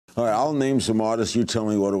All right, I'll name some artists. You tell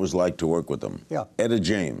me what it was like to work with them. Yeah. Etta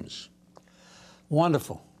James.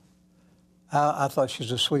 Wonderful. I thought she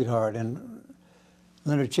was a sweetheart, and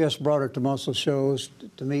Leonard Chess brought her to Muscle shows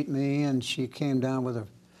to meet me, and she came down with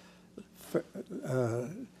a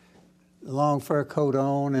long fur coat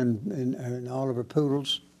on and all of her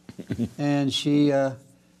poodles, and she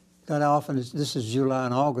got off, and this is July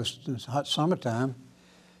and August, it's hot summertime,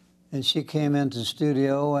 and she came into the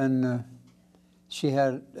studio, and she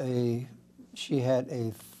had a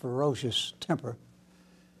ferocious temper,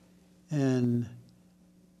 and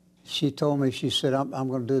she told me, she said, I'm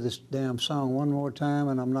going to do this damn song one more time,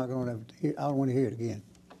 and I'm not going to I don't want to hear it again.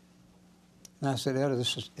 And I said, Etta,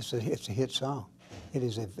 it's a hit song. It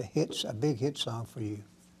is a big hit song for you,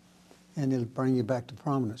 and it'll bring you back to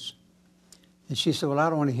prominence. And she said, well, I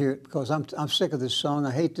don't want to hear it because I'm sick of this song.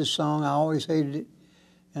 I hate this song. I always hated it,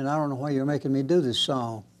 and I don't know why you're making me do this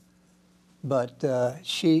song. But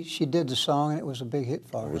she did the song, and it was a big hit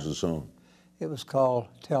for her. What was the song? It was called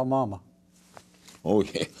Tell Mama. Oh,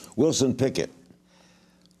 yeah. Wilson Pickett.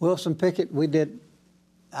 Wilson Pickett, we did.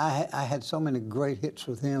 I had so many great hits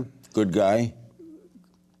with him. Good guy?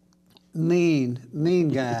 Mean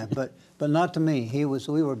guy, but not to me.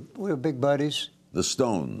 We were big buddies. The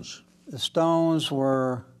Stones. The Stones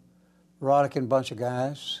were a rollicking bunch of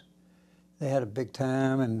guys. They had a big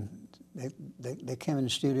time, and they came in the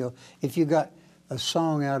studio. If you got a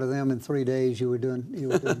song out of them in 3 days, you were doing.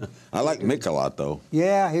 I like Mick a lot, though.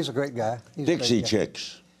 Yeah, he's a great guy. Dixie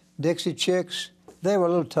Chicks. Dixie Chicks, they were a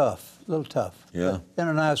little tough. Yeah. In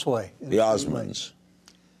a nice way. The Osmonds.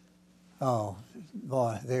 Oh,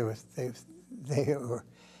 boy,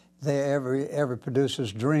 every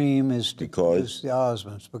producer's dream is the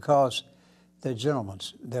Osmonds, because they're gentlemen.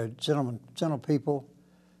 They're gentle people,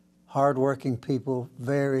 hardworking people,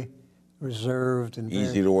 very reserved and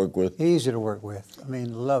easy to work with. Easy to work with. I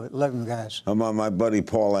mean, love them guys. How about my buddy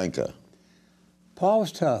Paul Anka? Paul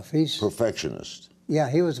was tough. He's perfectionist. Yeah,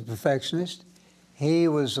 he was a perfectionist. He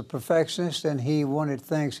was a perfectionist, and he wanted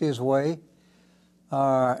things his way.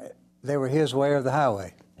 They were his way or the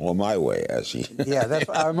highway. Or my way, as he. Yeah, that's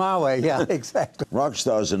my way. Yeah, exactly. Rock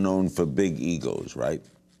stars are known for big egos, right?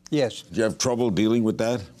 Yes. Did you have trouble dealing with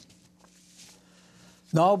that?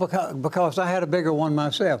 No, because I had a bigger one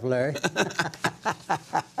myself, Larry.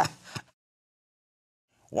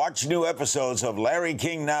 Watch new episodes of Larry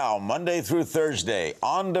King Now, Monday through Thursday,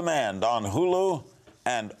 on demand on Hulu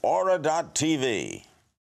and Aura.tv.